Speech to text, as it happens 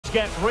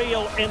get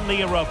real in the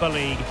Europa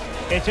League.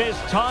 It is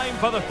time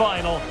for the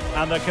final,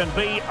 and there can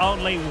be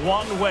only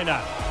one winner.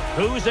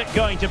 Who's it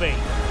going to be?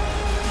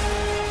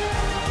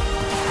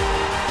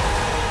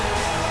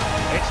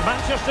 It's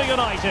Manchester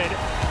United.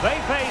 They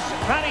face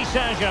Paris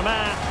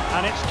Saint-Germain,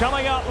 and it's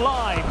coming up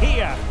live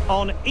here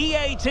on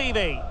EA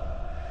TV.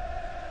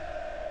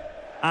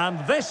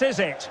 And this is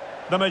it.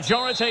 The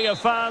majority of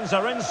fans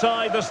are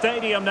inside the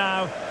stadium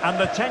now, and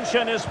the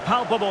tension is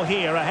palpable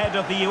here ahead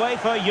of the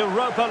UEFA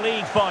Europa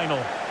League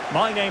final.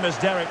 My name is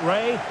Derek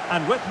Ray,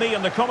 and with me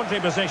in the commentary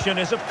position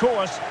is, of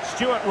course,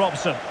 Stuart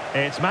Robson.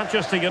 It's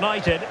Manchester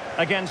United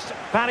against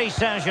Paris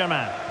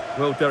Saint-Germain.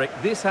 Well, Derek,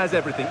 this has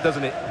everything,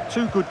 doesn't it?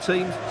 Two good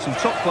teams, some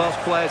top-class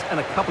players, and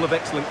a couple of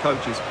excellent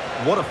coaches.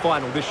 What a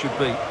final this should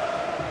be.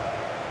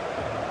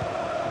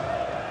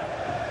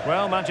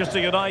 Well, Manchester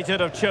United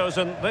have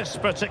chosen this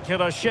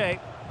particular shape.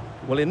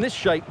 Well, in this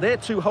shape, their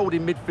two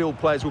holding midfield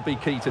players will be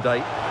key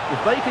today.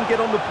 If they can get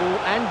on the ball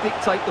and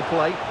dictate the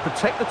play,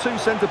 protect the two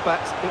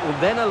centre-backs, it will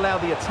then allow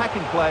the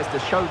attacking players to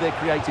show their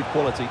creative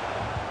quality.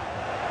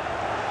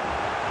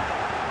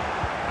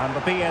 And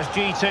the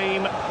PSG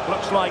team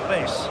looks like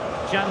this.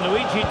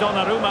 Gianluigi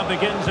Donnarumma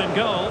begins in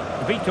goal.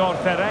 Vitor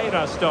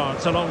Ferreira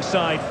starts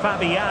alongside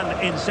Fabian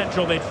in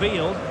central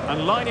midfield.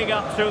 And lining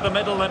up through the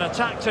middle in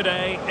attack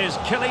today is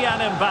Kylian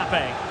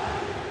Mbappe.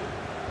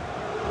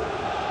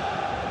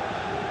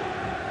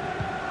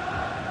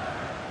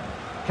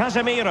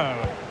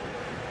 Casemiro.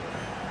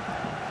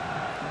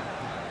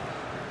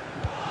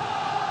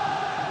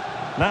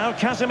 Now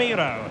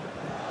Casemiro.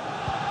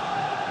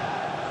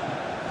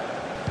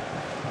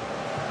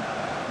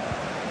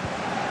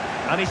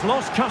 And he's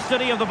lost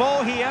custody of the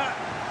ball here.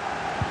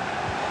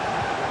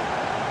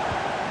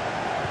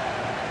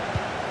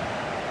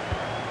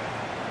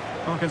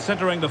 Well,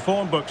 considering the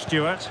form book,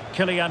 Stuart,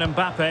 Kylian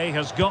Mbappe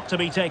has got to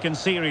be taken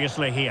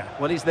seriously here.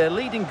 Well, he's their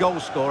leading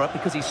goal scorer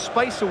because his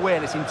space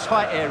awareness in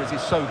tight areas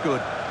is so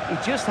good. He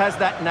just has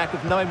that knack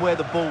of knowing where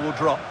the ball will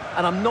drop,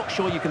 and I'm not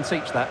sure you can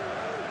teach that.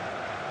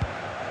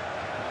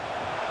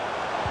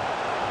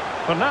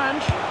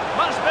 Fernandes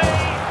must be.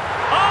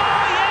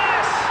 Oh,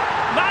 yes!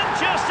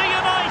 Manchester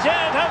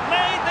United have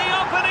made the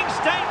opening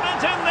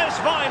statement in this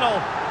final.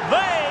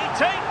 They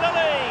take the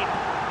lead.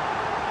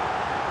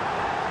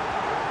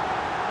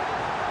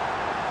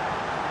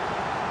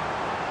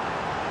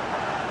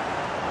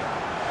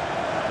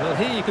 Well,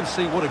 here you can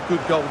see what a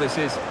good goal this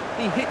is.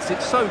 He hits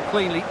it so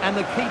cleanly, and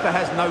the keeper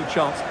has no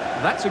chance.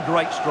 That's a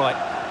great strike.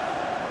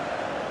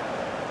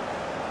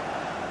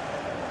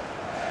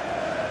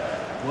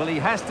 Well, he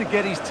has to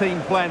get his team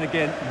playing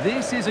again.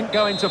 This isn't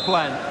going to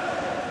plan.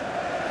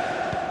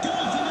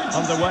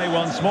 Underway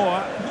once more,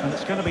 and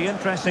it's going to be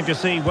interesting to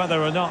see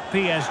whether or not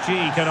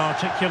PSG can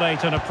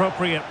articulate an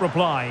appropriate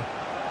reply.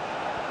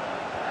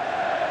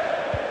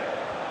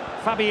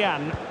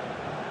 Fabian.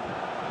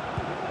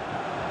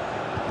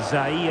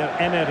 Zaire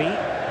Emery.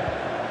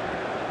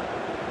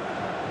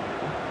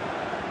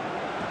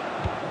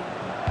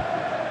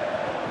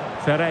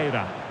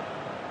 Ferreira.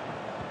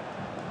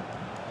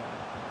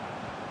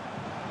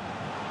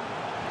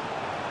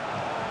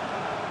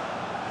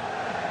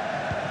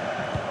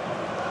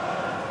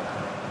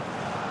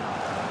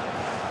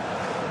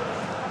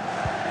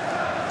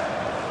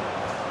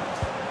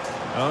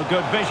 Oh,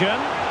 good vision.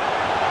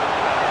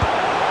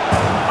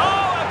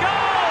 Oh, a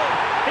goal!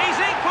 He's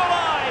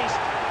equalised!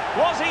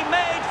 Was he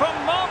made from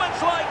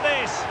moments like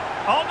this?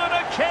 On an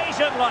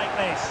occasion like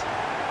this?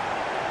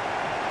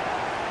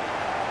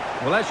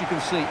 Well, as you can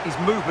see, his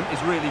movement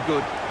is really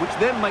good, which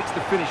then makes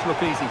the finish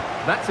look easy.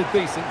 That's a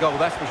decent goal,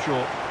 that's for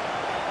sure.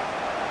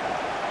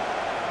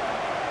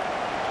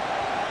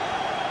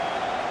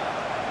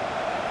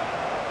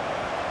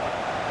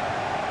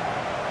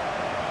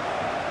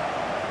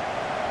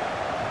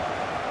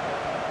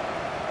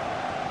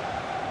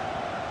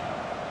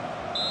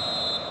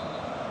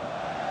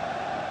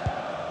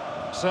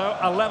 So,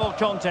 a level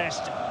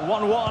contest,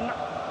 1-1.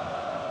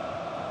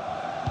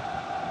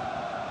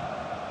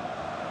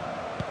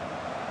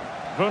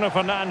 Bruno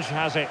Fernandes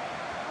has it.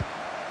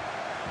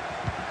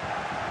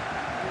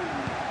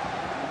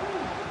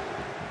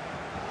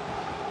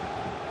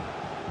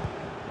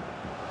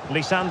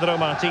 Lisandro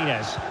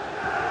Martinez.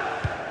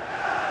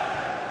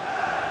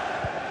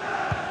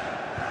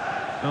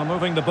 Now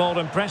moving the ball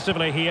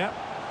impressively here.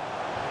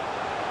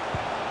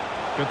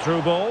 Good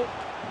through ball.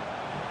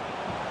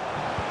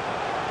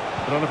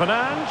 Bruno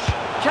Fernandes.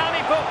 Can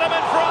he put them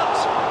in front?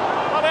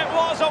 Well, it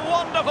was a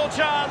wonderful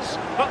chance,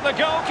 but the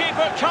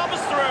goalkeeper comes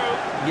through.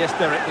 Yes,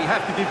 Derek, we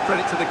have to give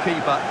credit to the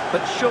keeper,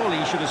 but surely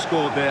he should have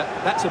scored there.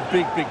 That's a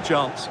big, big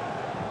chance.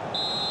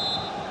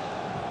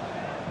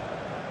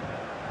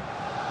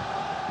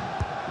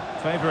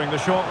 Favouring the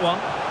short one.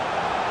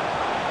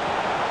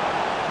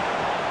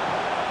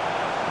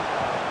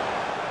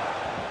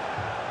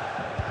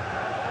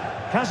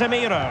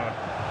 Casemiro.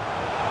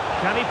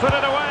 Can he put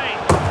it away?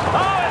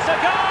 Oh, it's a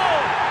goal!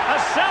 A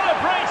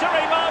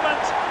celebratory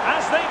moment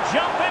as they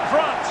jump in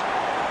front.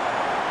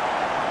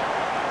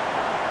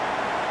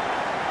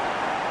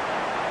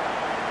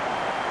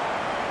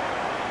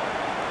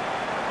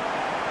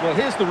 Well,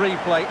 here's the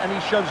replay, and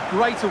he shows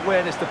great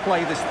awareness to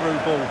play this through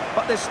ball.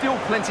 But there's still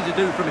plenty to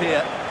do from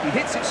here. He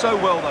hits it so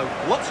well,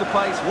 though. Lots of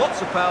pace,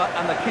 lots of power,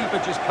 and the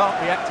keeper just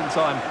can't react in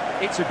time.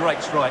 It's a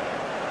great strike.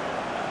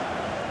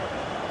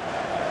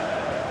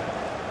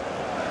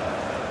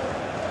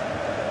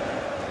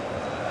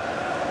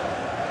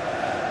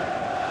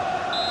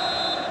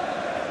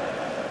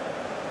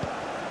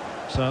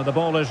 So the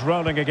ball is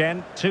rolling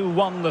again.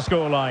 2-1 the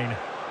scoreline.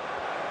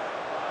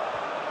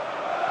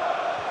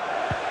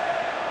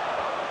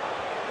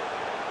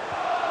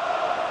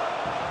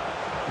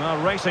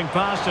 Well, racing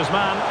past his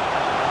man.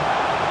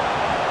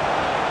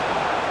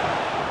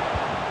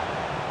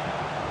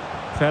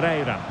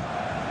 Ferreira.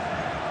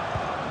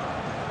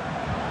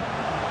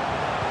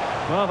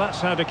 Well,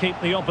 that's how to keep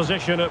the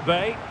opposition at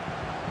bay.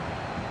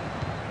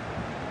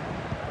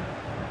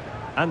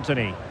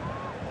 Anthony.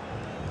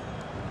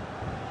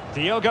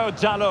 Diogo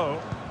Dalot.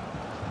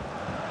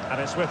 And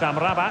it's with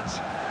Amrabat.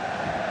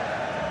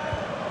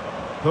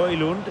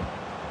 Højlund.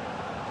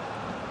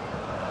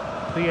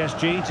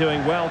 PSG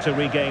doing well to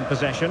regain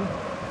possession.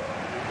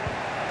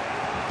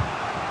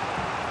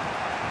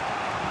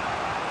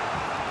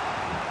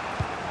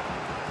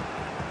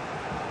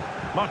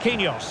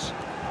 Marquinhos.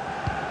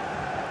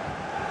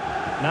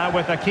 Now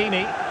with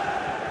Hakimi.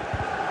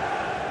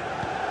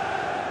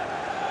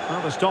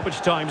 Well, the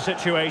stoppage time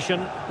situation.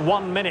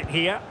 1 minute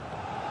here.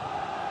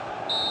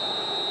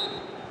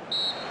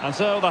 And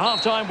so the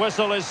half-time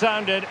whistle is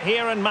sounded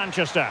here in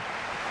Manchester.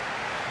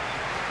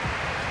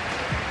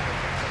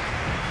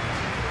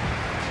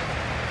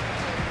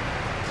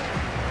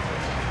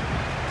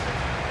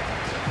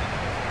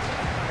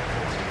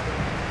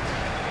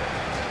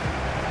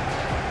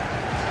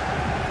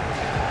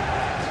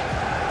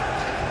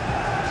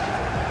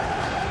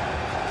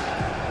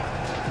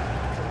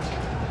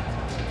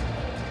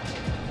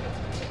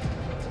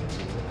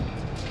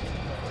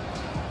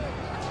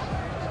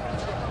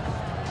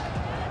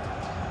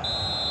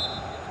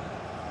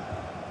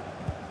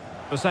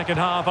 The second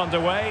half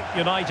underway,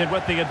 United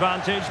with the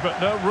advantage, but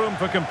no room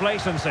for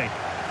complacency.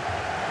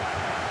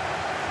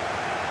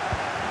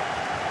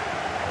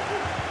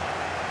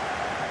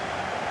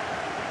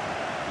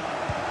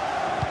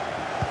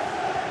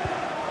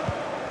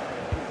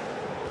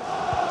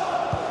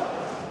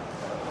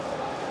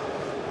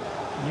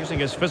 Using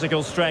his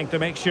physical strength to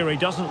make sure he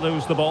doesn't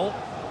lose the ball.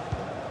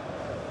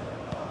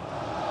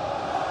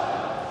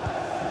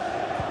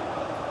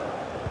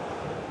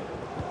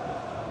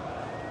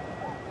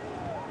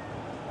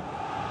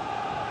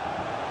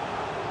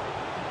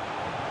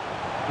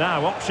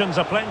 Now, options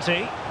are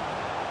plenty.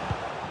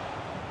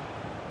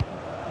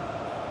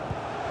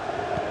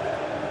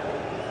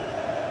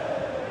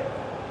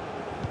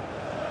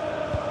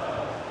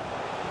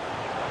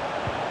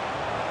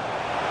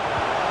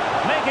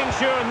 Making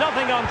sure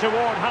nothing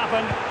untoward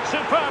happened.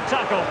 Superb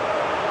tackle.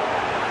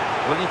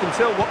 Well, you can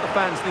tell what the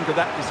fans think of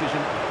that decision.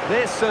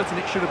 They're certain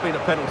it should have been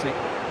a penalty.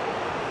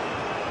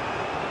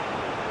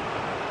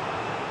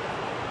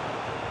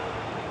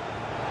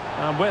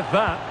 And with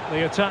that,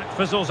 the attack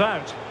fizzles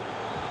out.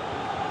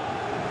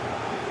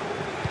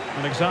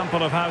 An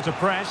example of how to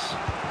press.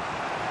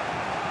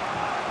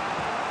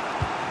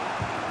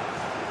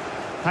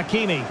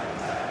 Hakimi.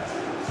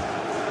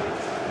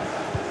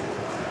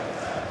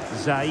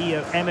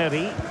 Zaire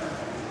Emery.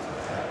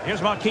 Here's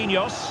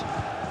Marquinhos.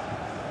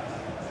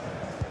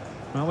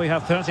 Well, we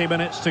have 30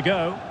 minutes to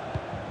go.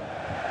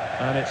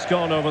 And it's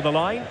gone over the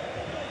line.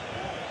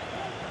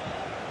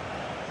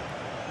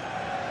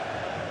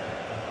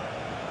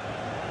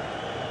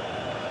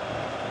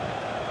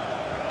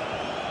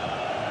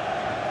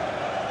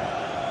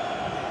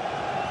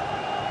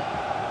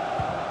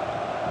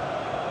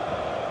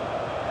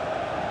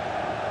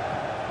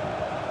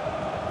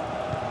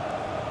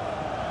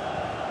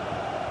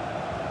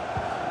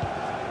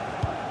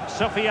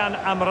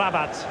 Sofian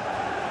Amrabat.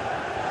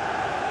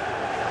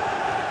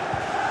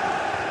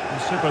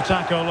 Super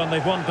tackle and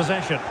they've won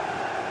possession.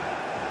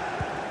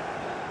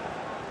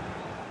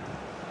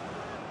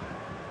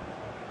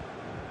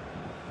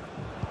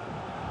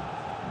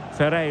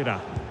 Ferreira.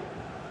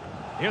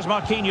 Here's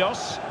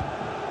Marquinhos.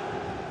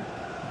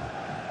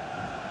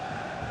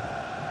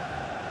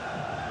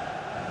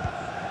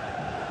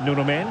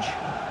 Nuno Mendes.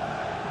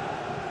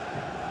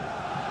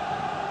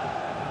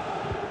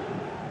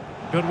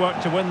 Good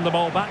work to win the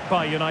ball back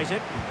by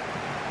United.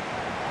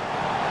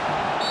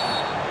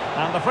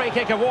 And the free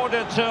kick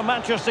awarded to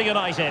Manchester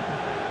United.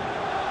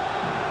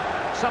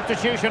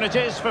 Substitution it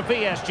is for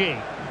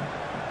PSG.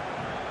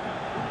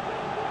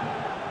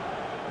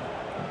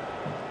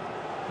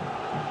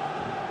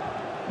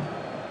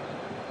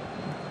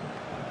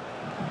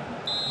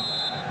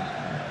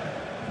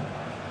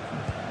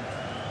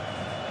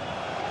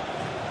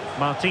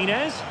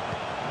 Martinez.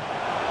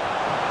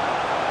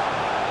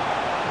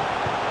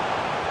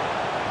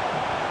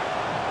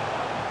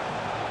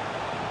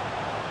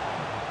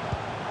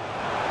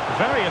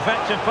 Very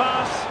effective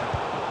pass.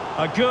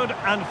 A good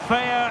and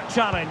fair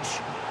challenge.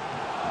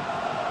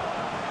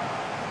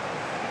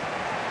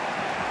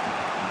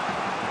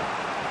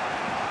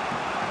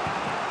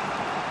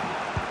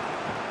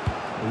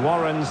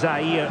 Warren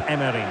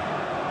Zaire-Emery.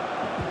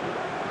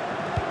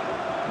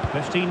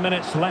 15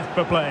 minutes left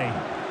for play.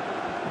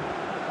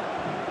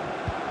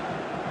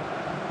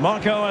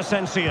 Marco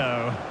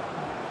Asensio.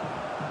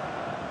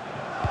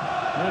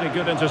 Really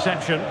good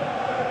interception.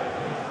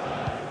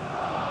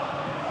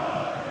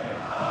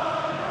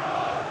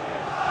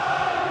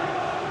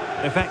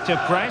 Effective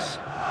press.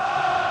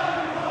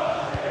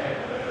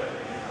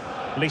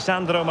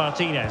 Lisandro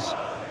Martinez.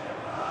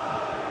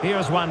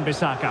 Here's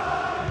Wan-Bissaka.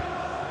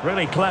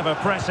 Really clever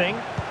pressing.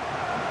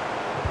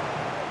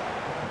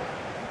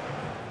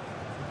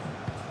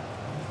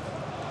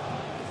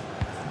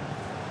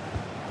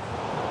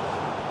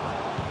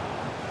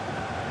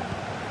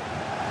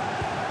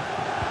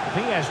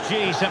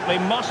 PSG simply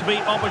must be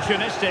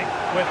opportunistic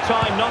with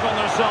time not on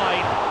their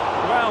side.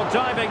 Well,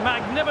 diving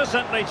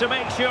magnificently to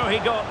make sure he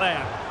got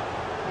there.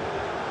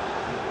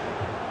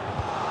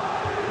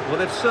 Well,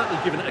 they've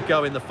certainly given it a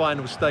go in the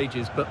final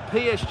stages, but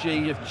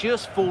PSG have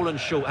just fallen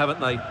short,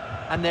 haven't they?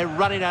 And they're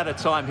running out of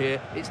time here.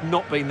 It's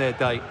not been their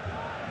day.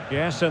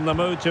 Yes, in the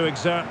mood to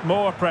exert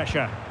more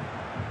pressure.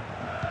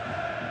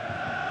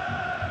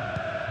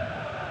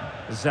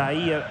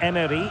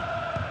 Zaire-Emery.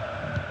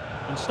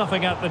 And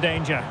snuffing out the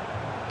danger.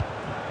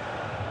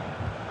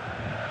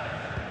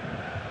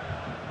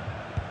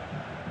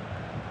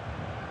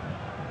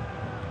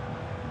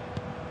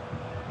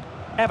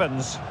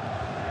 Evans.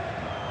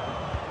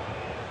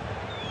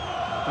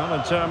 Well,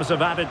 in terms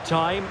of added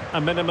time, a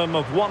minimum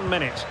of 1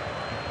 minute.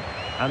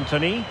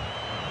 Anthony.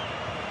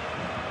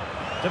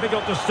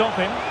 Difficult to stop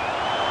him.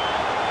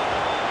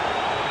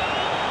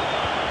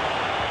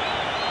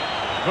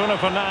 Bruno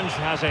Fernandes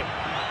has it.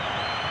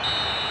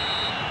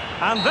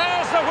 And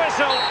there's the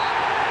whistle.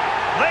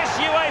 This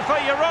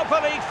UEFA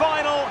Europa League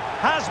final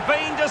has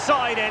been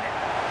decided.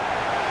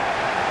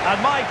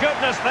 And my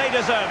goodness, they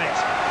deserve it.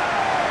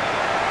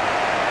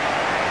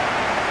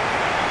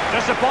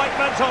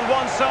 Disappointment on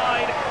one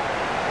side,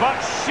 but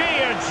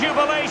sheer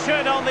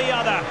jubilation on the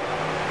other.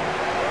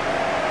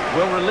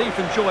 Well, relief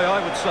and joy,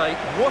 I would say.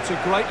 What a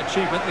great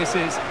achievement this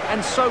is,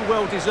 and so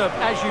well deserved,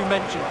 as you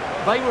mentioned.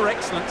 They were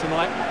excellent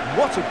tonight.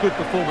 What a good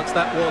performance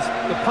that was.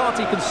 The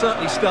party can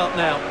certainly start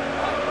now.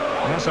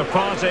 That's a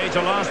party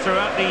to last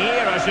throughout the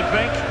year, I should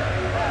think.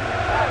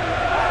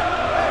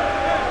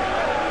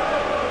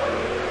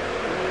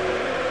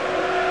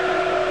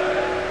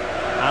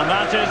 And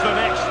that is the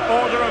next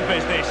order of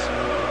business.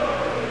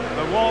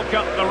 The walk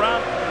up the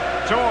ramp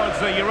towards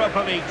the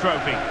Europa League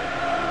trophy.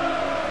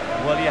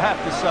 Well, you have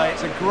to say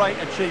it's a great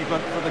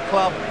achievement for the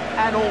club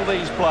and all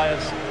these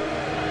players.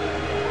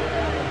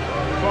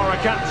 For a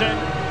captain,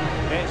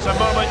 it's a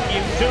moment you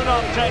do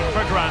not take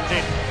for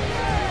granted.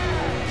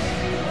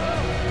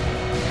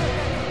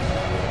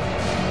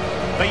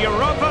 The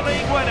Europa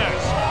League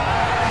winners.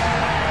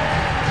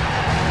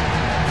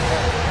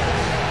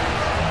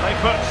 They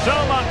put so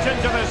much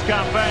into this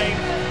campaign,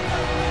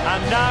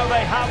 and now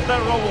they have their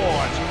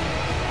reward.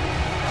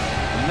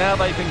 Now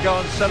they can go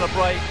and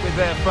celebrate with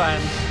their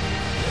fans.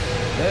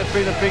 They've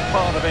been a big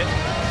part of it.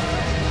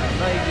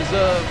 They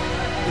deserve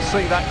to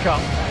see that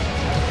cup.